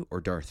Dooku,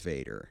 or Darth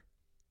Vader?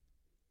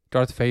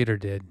 Darth Vader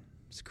did.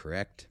 That's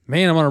correct.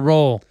 Man, I'm on a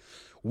roll.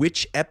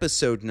 Which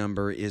episode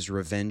number is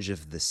Revenge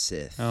of the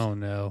Sith? Oh,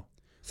 no.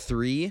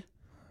 3,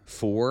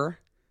 4,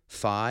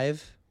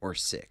 5, or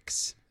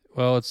 6?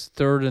 Well, it's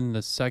third in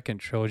the second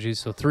trilogy,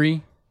 so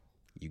 3.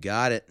 You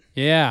got it.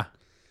 Yeah.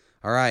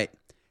 All right.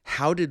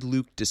 How did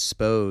Luke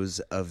dispose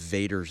of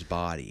Vader's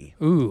body?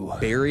 Ooh.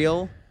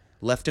 Burial,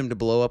 left him to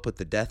blow up with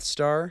the Death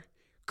Star,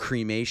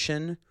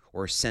 cremation,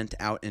 or sent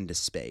out into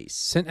space?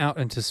 Sent out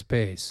into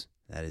space.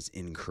 That is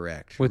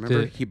incorrect. With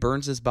Remember, the- he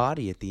burns his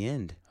body at the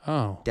end,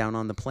 Oh, down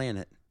on the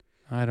planet.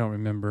 I don't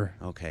remember.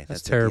 Okay,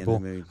 That's at the end of the terrible.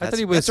 movie. I thought That's,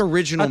 he was that's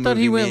original I thought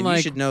movie, he went man. like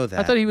You should know that.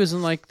 I thought he was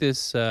in like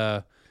this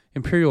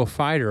Imperial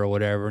fighter or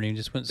whatever, and he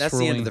just went. That's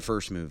swirling. the end of the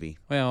first movie.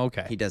 Well,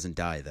 okay. He doesn't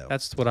die, though.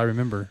 That's what I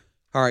remember.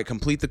 All right,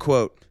 complete the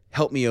quote.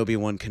 Help me,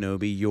 Obi-Wan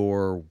Kenobi.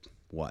 Your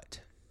what?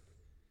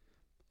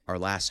 Our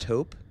last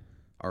hope?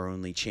 Our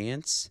only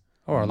chance?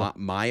 Or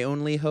my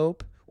only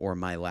hope? Or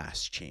my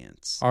last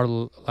chance? our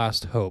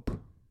last hope.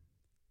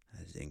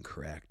 That is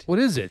incorrect. What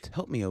is it?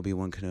 Help me,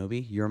 Obi-Wan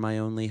Kenobi. You're my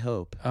only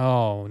hope.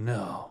 Oh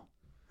no.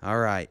 All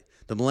right.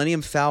 The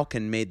Millennium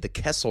Falcon made the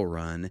Kessel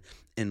Run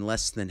in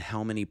less than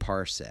how many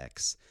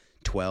parsecs?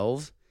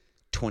 12,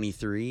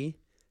 23,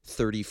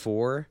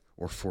 34,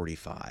 or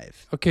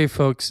 45? Okay,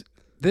 folks.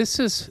 This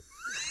is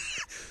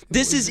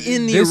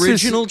in the This is-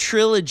 original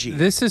trilogy.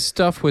 this is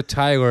stuff with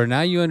Tyler.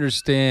 Now you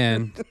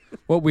understand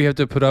what we have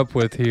to put up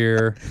with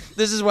here.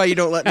 This is why you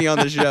don't let me on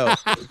the show.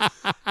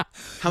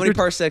 How many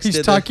parsecs He's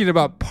did talking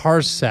about the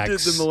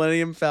parsecs.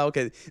 Millennium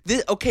Falcon?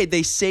 Okay,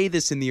 they say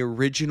this in the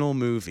original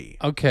movie.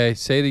 Okay,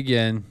 say it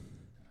again.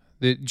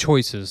 The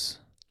choices.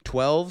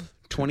 12,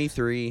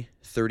 23,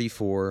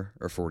 34,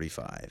 or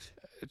 45?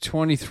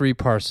 23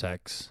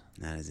 parsecs.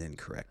 That is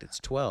incorrect. It's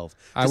 12.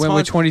 I went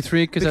with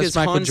 23 because that's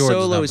Michael Han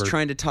Jordan's Solo number. is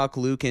trying to talk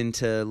Luke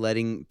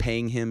into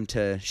paying him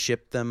to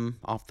ship them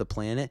off the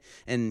planet.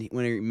 And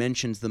when he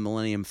mentions the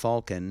Millennium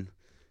Falcon,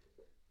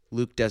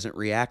 Luke doesn't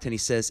react, and he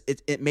says,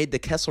 it made the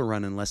Kessel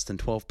Run in less than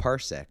 12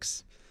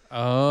 parsecs.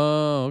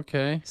 Oh,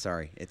 okay.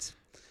 Sorry, it's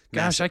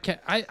Gosh, I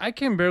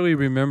can barely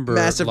remember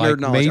Massive like nerd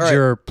knowledge. All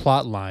major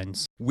plot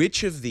lines.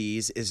 Which of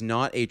these is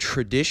not a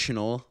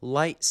traditional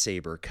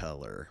lightsaber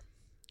color?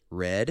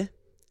 Red,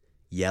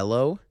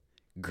 yellow,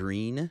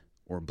 green,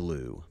 or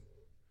blue?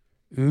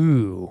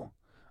 Ooh,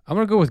 I'm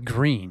gonna go with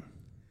green.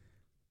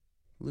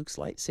 Luke's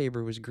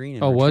lightsaber was green.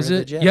 In Oh, was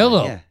Return of the it? Jedi.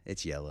 Yellow. Yeah,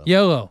 it's yellow.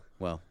 Yellow.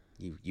 Well,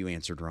 you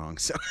answered wrong,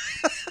 so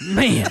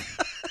Man,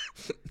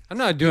 I'm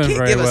not doing can't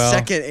very give well. a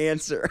second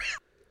answer.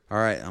 All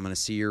right, I'm going to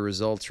see your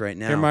results right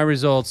now. Here are my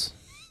results.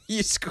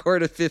 You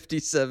scored a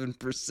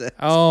 57%.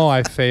 Oh,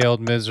 I failed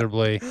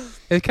miserably.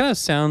 It kind of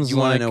sounds Do you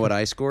want like to know what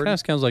I scored? kind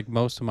of sounds like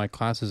most of my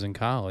classes in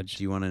college.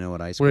 Do you want to know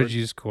what I scored? What did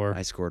you score?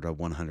 I scored a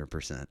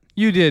 100%.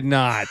 You did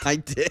not. I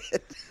did.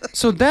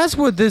 So that's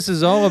what this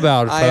is all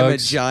about, folks. I am a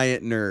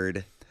giant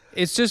nerd.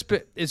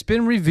 It's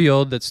been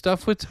revealed that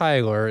Stuff with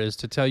Tyler is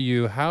to tell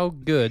you how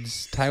good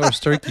Tyler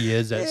Sturkey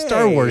is at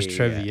Star Wars Hey.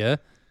 trivia.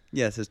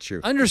 Yes, it's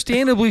true.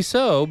 Understandably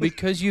so,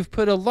 because you've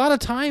put a lot of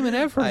time and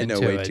effort I into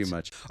know it. way too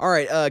much. All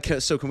right,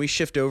 so can we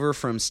shift over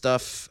from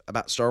stuff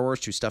about Star Wars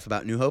to stuff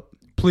about New Hope?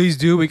 Please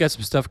do. We got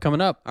some stuff coming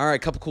up. All right, a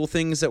couple cool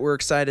things that we're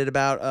excited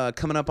about.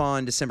 Coming up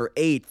on December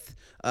 8th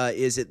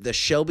is at the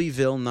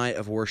Shelbyville Night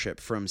of Worship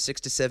from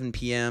 6 to 7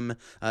 p.m.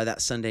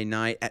 That Sunday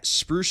night at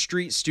Spruce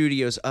Street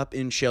Studios up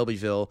in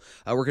Shelbyville.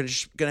 We're going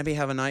to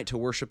have a night to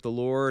worship the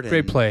Lord. Great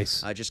and,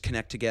 place. Just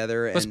connect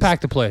together. Let's and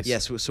pack the place.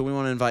 Yes, so we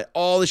want to invite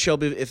all the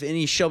if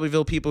any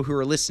Shelbyville people who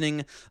are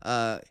listening,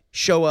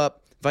 show up.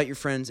 Invite your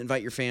friends,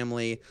 invite your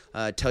family,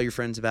 tell your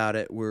friends about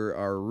it. We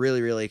are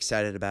really, really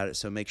excited about it,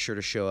 so make sure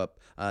to show up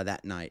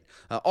that night.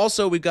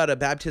 Also, we've got a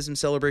baptism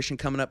celebration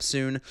coming up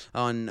soon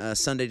on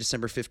Sunday,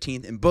 December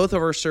 15th. In both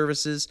of our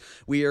services,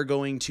 we are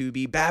going to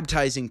be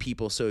baptizing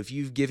people. So if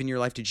you've given your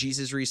life to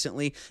Jesus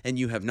recently and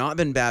you have not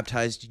been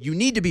baptized, you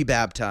need to be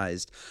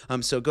baptized.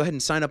 So go ahead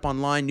and sign up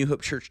online,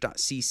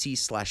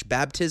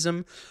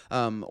 newhopechurch.cc/baptism,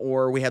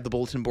 or we have the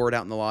bulletin board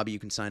out in the lobby. You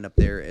can sign up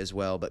there as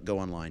well, but go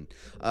online.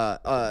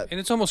 And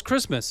it's almost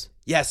Christmas.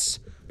 Yes.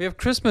 We have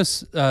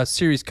Christmas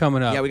series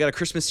coming up. Yeah, we got a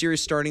Christmas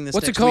series starting this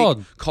What's next it called?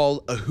 week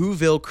called A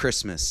Whoville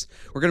Christmas.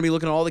 We're going to be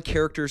looking at all the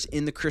characters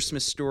in the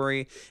Christmas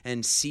story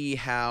and see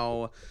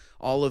how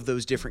all of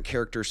those different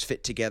characters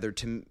fit together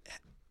to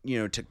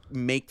to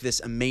make this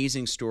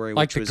amazing story.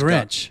 Like which the was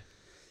Grinch.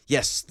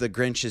 Yes, the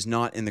Grinch is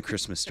not in the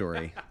Christmas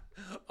Story.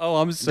 Oh,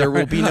 I'm sorry. There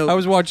will be no- I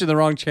was watching the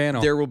wrong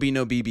channel. There will be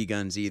no BB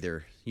guns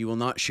either. You will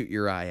not shoot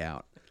your eye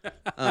out.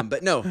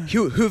 But no,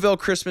 Whoville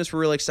Christmas. We're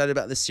really excited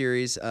about this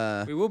series.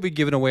 We will be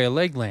giving away a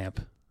leg lamp.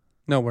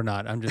 No, we're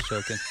not. I'm just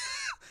joking.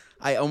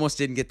 I almost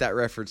didn't get that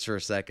reference for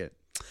a second.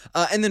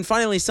 And then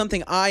finally,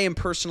 something I am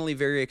personally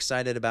very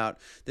excited about.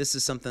 This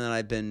is something that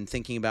I've been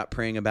thinking about,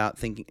 praying about,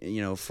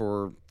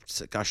 for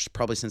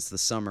probably since the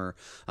summer,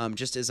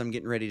 just as I'm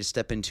getting ready to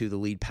step into the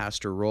lead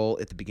pastor role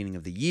at the beginning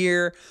of the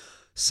year.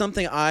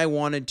 Something I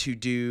wanted to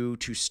do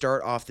to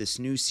start off this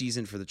new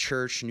season for the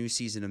church, new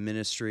season of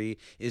ministry,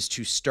 is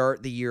to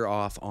start the year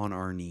off on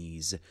our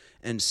knees.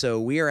 And so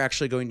we are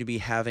actually going to be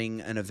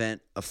having an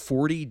event of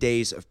 40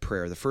 days of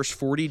prayer. The first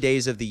 40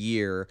 days of the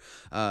year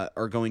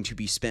are going to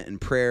be spent in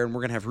prayer, and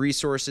we're going to have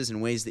resources and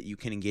ways that you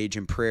can engage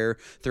in prayer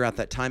throughout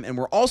that time. And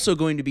we're also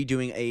going to be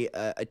doing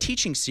a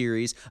teaching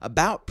series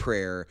about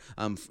prayer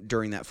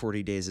during that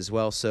 40 days as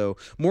well. So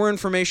more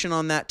information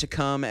on that to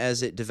come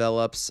as it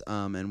develops,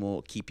 and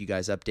we'll keep you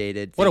guys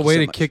updated. What a Thank you way so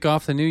to much. kick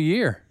off the new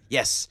year.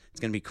 Yes, it's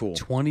going to be cool.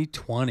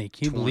 2020.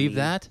 Can you believe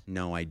that?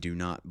 No, I do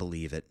not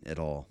believe it at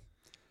all.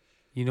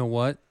 You know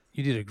what?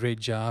 You did a great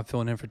job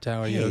filling in for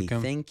Tower Hey,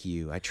 Yoakum. thank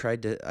you. I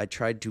tried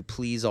to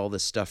please all the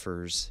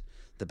stuffers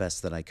the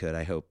best that I could.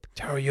 I hope.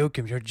 Tower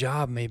Yoakum, your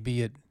job may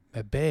be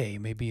at bay,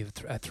 may be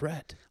a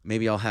threat.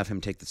 Maybe I'll have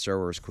him take the Star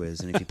Wars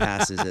quiz, and if he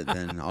passes it,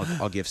 then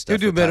I'll give stuff. He'll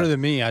do with better Tyler.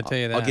 than me, I tell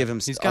you that. I'll give him.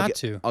 He's I'll got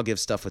gi- to. I'll give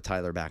stuff with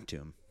Tyler back to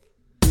him.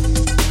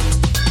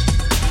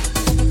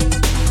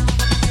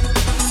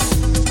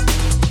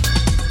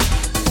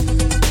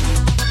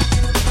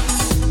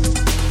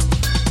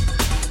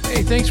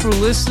 Hey, thanks for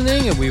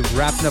listening, and we're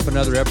wrapping up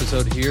another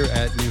episode here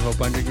at New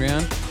Hope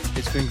Underground.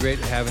 It's been great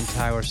having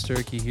Tyler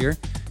Sturkey here,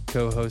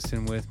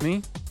 co-hosting with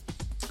me.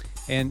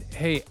 And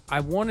hey,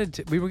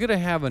 we were going to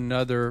have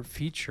another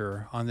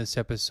feature on this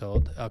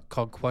episode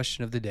called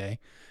Question of the Day.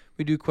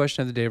 We do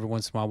Question of the Day every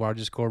once in a while where I'll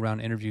just go around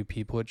and interview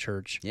people at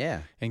church.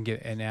 Yeah.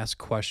 And ask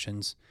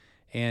questions,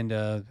 and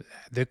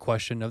the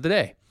question of the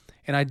day.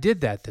 And I did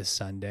that this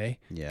Sunday.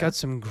 Yeah. Got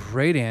some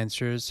great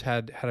answers,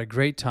 had a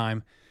great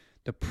time.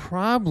 The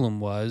problem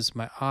was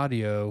my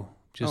audio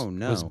just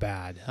was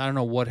bad. I don't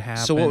know what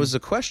happened. So what was the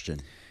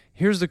question?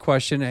 Here's the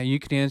question, and you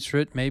can answer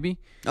it maybe.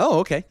 Oh,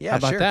 okay. Yeah, How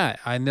about sure. that?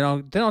 And then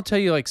I'll tell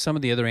you like some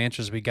of the other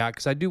answers we got,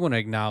 because I do want to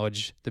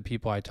acknowledge the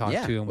people I talked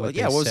Yeah. to and Well, what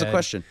yeah. they What was the said.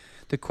 question?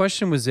 The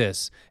question was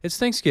this. It's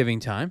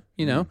Thanksgiving time,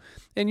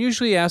 and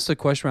usually ask the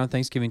question around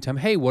Thanksgiving time,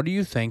 hey, what are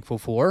you thankful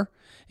for?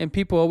 And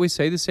people always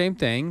say the same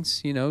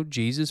things,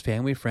 Jesus,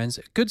 family, friends,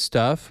 good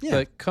stuff. Yeah.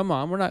 But come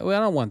on, I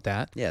don't want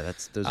that. Yeah,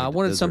 those. I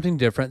wanted something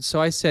different. So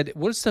I said,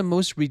 what's the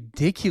most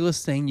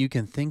ridiculous thing you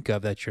can think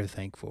of that you're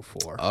thankful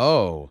for?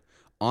 Oh,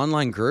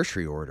 online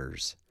grocery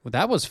orders. Well,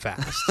 that was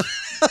fast.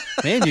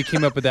 Man, you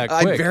came up with that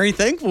quick. I'm very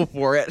thankful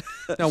for it.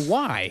 Now,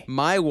 why?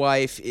 My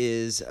wife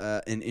is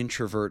an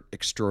introvert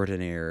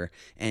extraordinaire,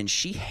 and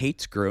she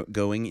hates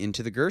going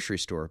into the grocery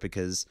store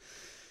because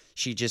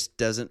she just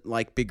doesn't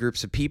like big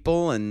groups of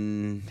people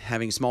and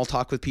having small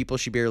talk with people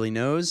she barely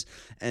knows.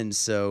 And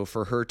so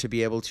for her to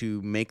be able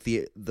to make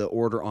the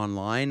order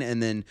online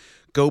and then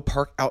go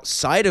park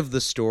outside of the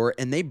store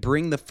and they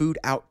bring the food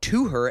out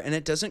to her and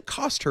it doesn't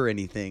cost her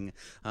anything.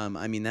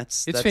 I mean,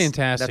 that's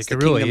fantastic. That's the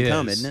it really kingdom is.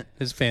 come, isn't it?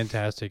 It's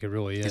fantastic. It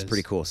really is. It's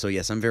pretty cool. So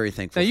yes, I'm very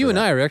thankful. Now, you for and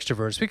that. I are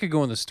extroverts. We could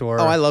go in the store.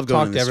 Oh, I love going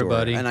talk to the to store,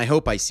 everybody. and I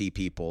hope I see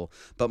people.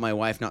 But my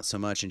wife, not so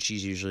much, and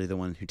she's usually the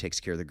one who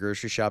takes care of the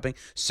grocery shopping.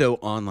 So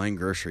online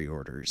grocery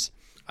orders.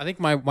 I think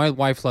my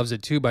wife loves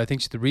it too, but I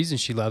think the reason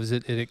she loves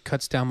it is it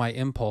cuts down my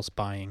impulse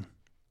buying,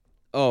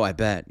 Oh, I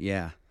bet.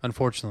 Yeah,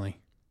 unfortunately.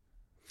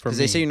 because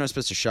they say you're not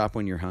supposed to shop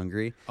when you're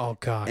hungry. Oh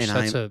gosh, and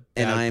that's a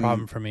bad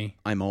problem for me.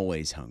 I'm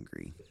always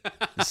hungry,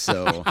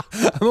 so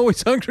I'm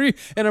always hungry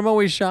and I'm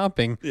always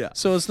shopping. Yeah.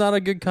 So it's not a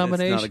good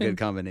combination. it's not a good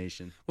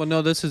combination. Well,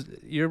 no,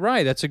 you're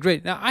right. That's a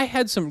great. Now, I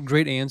had some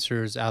great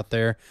answers out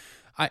there.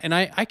 I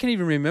can't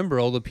even remember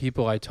all the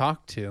people I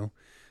talked to.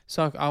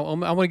 So I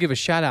want to give a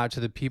shout out to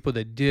the people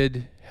that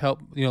did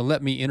help,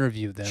 let me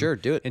interview them. Sure,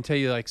 do it. And tell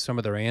you like some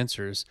of their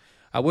answers.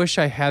 I wish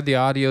I had the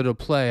audio to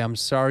play. I'm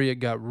sorry it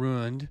got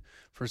ruined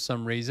for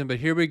some reason, but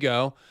here we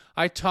go.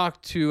 I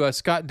talked to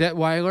Scott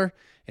Detweiler,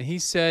 and he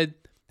said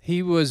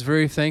he was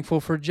very thankful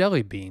for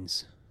jelly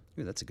beans.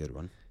 Ooh, that's a good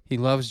one. He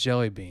loves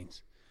jelly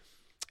beans.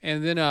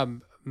 And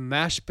then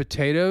mashed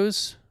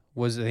potatoes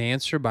was the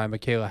answer by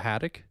Michaela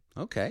Haddock.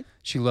 Okay.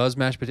 She loves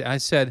mashed potatoes. I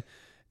said,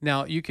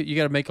 now you got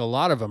to make a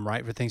lot of them,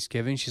 right, for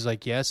Thanksgiving? She's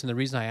like, yes. And the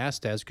reason I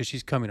asked that is because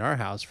she's coming to our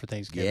house for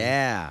Thanksgiving.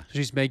 Yeah. So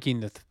she's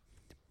making the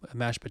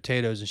mashed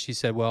potatoes, and she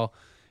said,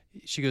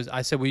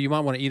 I said, well, you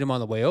might want to eat them on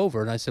the way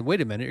over. And I said, wait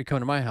a minute, you're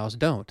coming to my house.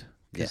 Don't.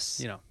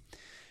 Yes.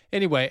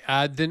 Anyway,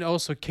 then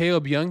also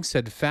Caleb Young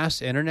said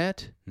fast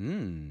internet.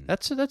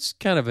 That's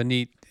kind of a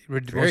neat,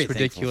 Very most thankful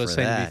ridiculous for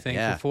thing to that, be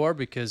thankful yeah. for,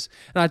 because,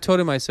 and I told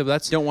him, I said, well,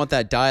 that's, Don't want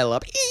that dial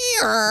up.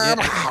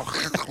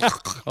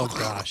 oh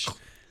gosh.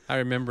 I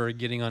remember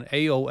getting on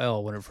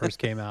AOL when it first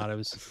came out.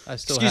 I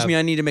still Excuse me,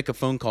 I need to make a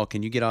phone call.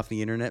 Can you get off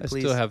the internet, I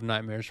please? still have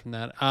nightmares from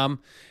that.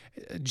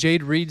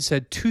 Jade Reed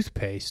said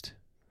toothpaste.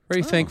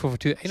 Very thankful for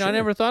toothpaste. I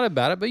never thought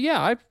about it, but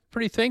yeah, I'm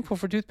pretty thankful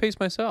for toothpaste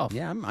myself.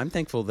 Yeah, I'm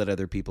thankful that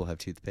other people have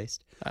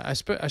toothpaste.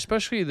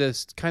 Especially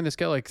this kind that's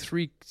got like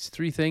three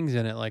things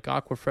in it, like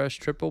Aquafresh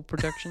triple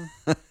protection.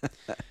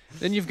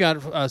 Then you've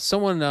got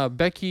someone,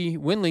 Becky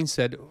Windling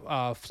said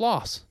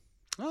floss.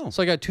 Oh,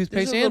 So I got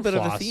toothpaste there's a and little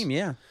bit floss. of a theme,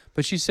 yeah.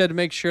 But she said to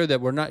make sure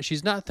that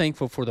she's not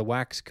thankful for the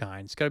wax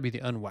kind. It's got to be the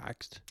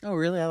unwaxed. Oh,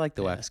 really? I like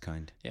the wax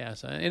kind. Yeah,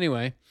 so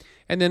anyway.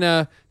 And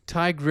then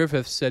Ty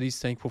Griffith said he's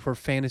thankful for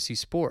fantasy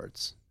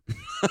sports.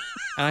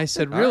 And I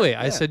said, really?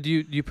 I said, do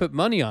you put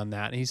money on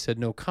that? And he said,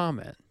 no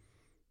comment.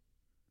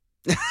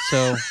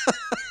 So,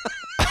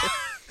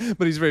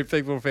 but he's very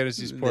thankful for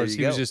fantasy sports.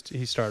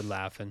 He started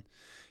laughing.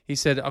 He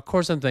said, of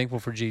course I'm thankful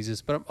for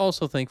Jesus, but I'm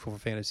also thankful for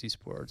fantasy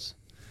sports.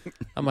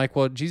 I'm like,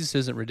 well, Jesus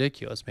isn't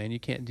ridiculous, man. You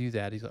can't do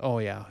that. He's like, oh,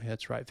 yeah,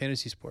 that's right.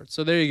 Fantasy sports.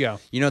 So there you go.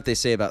 You know what they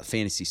say about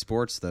fantasy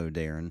sports, though,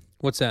 Darren?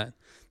 What's that?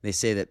 They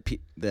say that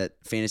that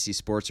fantasy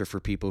sports are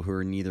for people who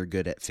are neither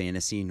good at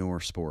fantasy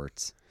nor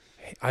sports.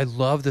 I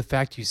love the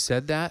fact you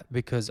said that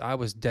because I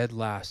was dead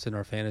last in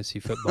our fantasy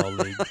football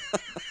league.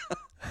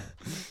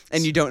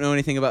 And you don't know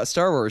anything about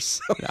Star Wars.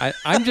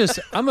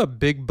 So. I'm a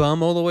big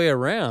bum all the way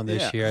around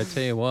this year. I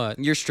tell you what.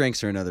 Your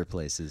strengths are in other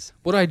places.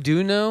 What I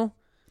do know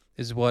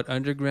is what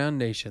Underground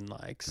Nation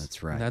likes.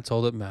 That's right. And that's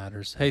all that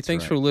matters. Hey,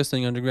 thanks for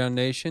listening, Underground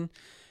Nation.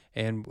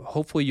 And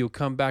hopefully you'll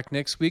come back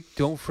next week.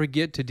 Don't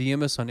forget to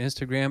DM us on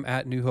Instagram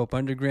at New Hope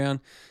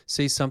Underground.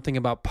 Say something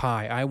about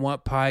pie. I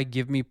want pie.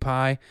 Give me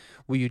pie.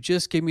 Will you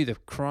just give me the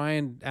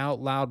crying out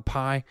loud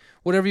pie?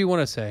 Whatever you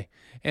want to say.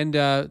 And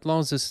as long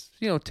as it's,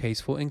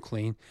 tasteful and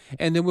clean.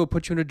 And then we'll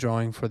put you in a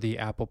drawing for the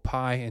apple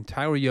pie. And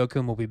Tyler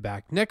Yoakum will be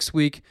back next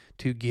week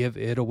to give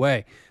it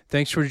away.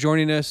 Thanks for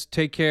joining us.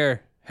 Take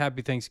care.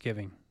 Happy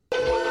Thanksgiving.